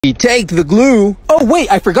We take the glue. Oh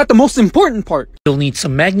wait, I forgot the most important part. You'll need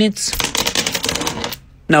some magnets.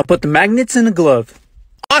 Now put the magnets in a glove.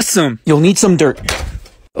 Awesome. You'll need some dirt.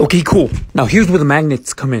 Okay, cool. Now here's where the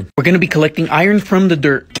magnets come in. We're gonna be collecting iron from the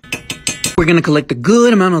dirt. We're gonna collect a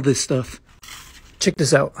good amount of this stuff. Check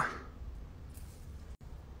this out.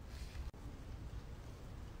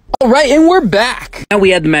 Alright, and we're back. Now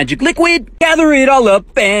we add the magic liquid. Gather it all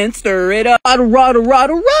up and stir it up.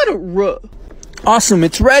 Awesome,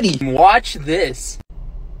 it's ready. Watch this.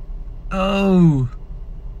 Oh.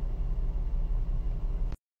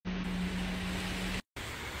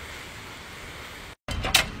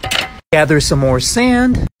 Gather some more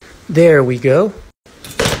sand. There we go.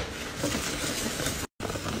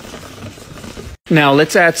 Now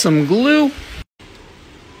let's add some glue.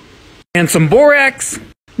 And some borax.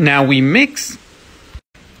 Now we mix.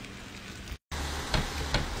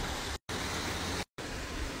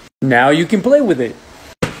 Now you can play with it.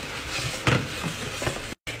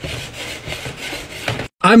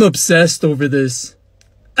 I'm obsessed over this.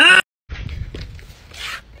 Ah!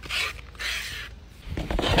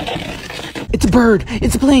 It's a bird.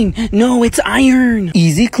 It's a plane. No, it's iron.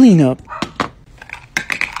 Easy cleanup.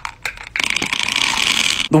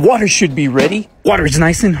 The water should be ready. Water is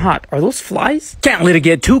nice and hot. Are those flies? Can't let it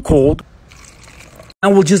get too cold.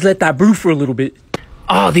 Now we'll just let that brew for a little bit.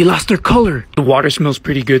 Ah, they lost their color. The water smells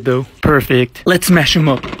pretty good though. Perfect. Let's smash them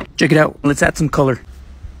up. Check it out. Let's add some color.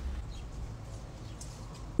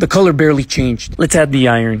 The color barely changed. Let's add the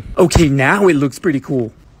iron. Okay, now it looks pretty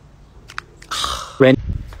cool.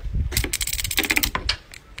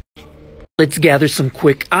 Let's gather some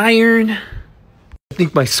quick iron. I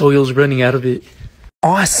think my soil's running out of it.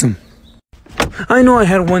 Awesome. I know I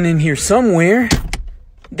had one in here somewhere.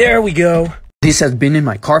 There we go. This has been in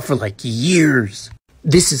my car for like years.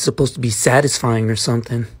 This is supposed to be satisfying or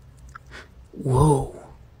something. Whoa.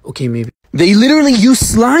 Okay, maybe. They literally use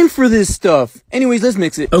slime for this stuff. Anyways, let's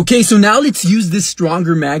mix it. Okay, so now let's use this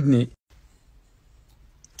stronger magnet.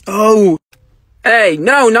 Oh. Hey,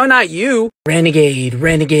 no, not you. Renegade,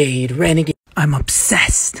 renegade, renegade. I'm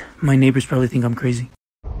obsessed. My neighbors probably think I'm crazy.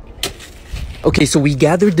 Okay, so we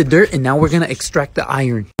gathered the dirt and now we're gonna extract the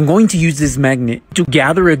iron. I'm going to use this magnet. To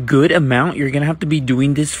gather a good amount, you're gonna have to be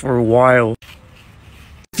doing this for a while.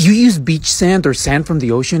 If you use beach sand or sand from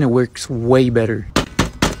the ocean, it works way better.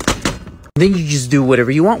 Then you just do whatever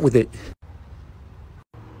you want with it.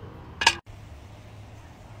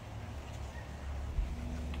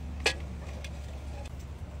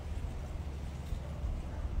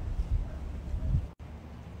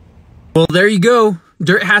 Well, there you go.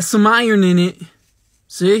 Dirt has some iron in it.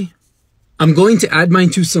 See? I'm going to add mine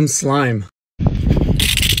to some slime.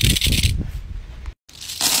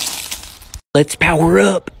 Let's power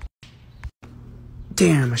up.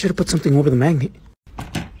 Damn, I should have put something over the magnet.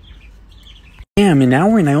 Damn, an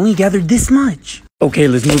hour and I only gathered this much. Okay,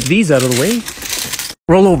 let's move these out of the way.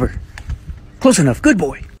 Roll over. Close enough, good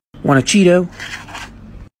boy. Want a Cheeto?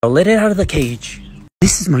 I'll let it out of the cage.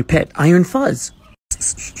 This is my pet, Iron Fuzz.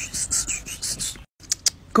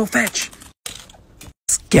 Go fetch.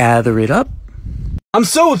 Let's gather it up. I'm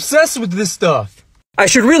so obsessed with this stuff. I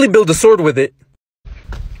should really build a sword with it.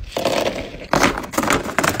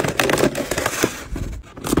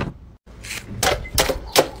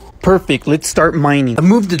 Perfect, let's start mining. I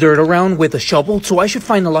moved the dirt around with a shovel, so I should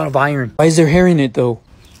find a lot of iron. Why is there hair in it though?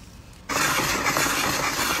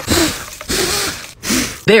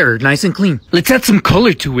 There, nice and clean. Let's add some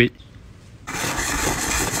color to it.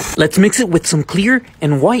 Let's mix it with some clear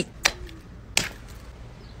and white.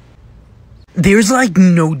 There's like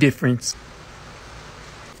no difference.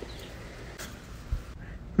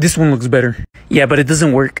 This one looks better. Yeah, but it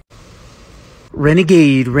doesn't work.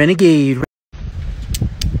 Renegade, renegade.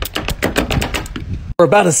 For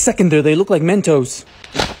about a second there, they look like Mentos.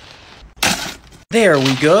 There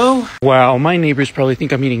we go. Wow, my neighbors probably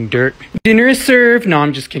think I'm eating dirt. Dinner is served. No,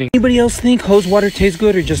 I'm just kidding. Anybody else think hose water tastes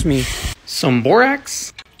good or just me? Some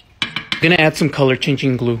borax. Gonna add some color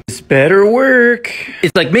changing glue. This better work.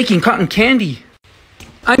 It's like making cotton candy.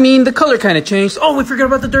 I mean, the color kind of changed. Oh, we forgot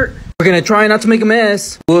about the dirt. We're gonna try not to make a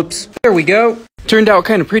mess. Whoops. There we go. Turned out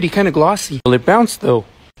kind of pretty, kind of glossy. Well, it bounced though.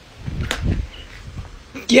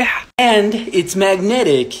 Yeah. And it's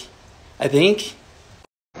magnetic, I think.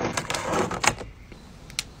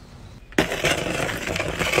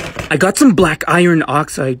 I got some black iron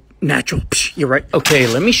oxide. Natural. Psh, you're right. Okay,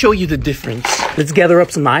 let me show you the difference. Let's gather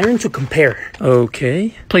up some iron to compare.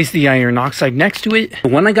 Okay. Place the iron oxide next to it. The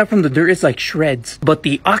one I got from the dirt is like shreds, but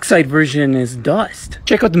the oxide version is dust.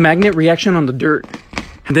 Check out the magnet reaction on the dirt.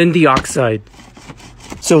 And then the oxide.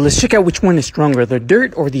 So let's check out which one is stronger, the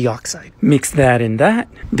dirt or the oxide. Mix that and that.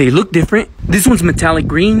 They look different. This one's metallic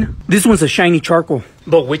green. This one's a shiny charcoal.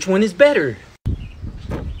 But which one is better?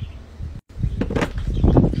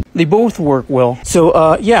 They both work well.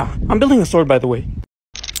 So, yeah, I'm building a sword, by the way.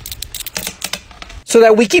 So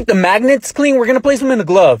that we keep the magnets clean, we're gonna place them in a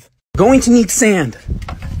glove. Going to need sand.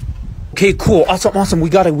 Okay, cool. Awesome. We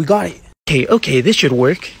got it. Okay, this should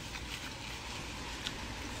work.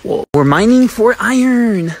 Whoa, we're mining for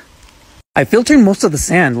iron. I filtered most of the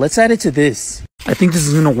sand. Let's add it to this. I think this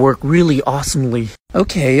is gonna work really awesomely.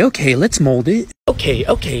 Okay, let's mold it.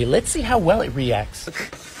 Okay, let's see how well it reacts.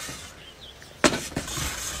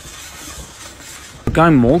 Look,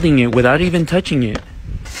 I'm molding it without even touching it.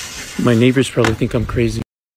 My neighbors probably think I'm crazy.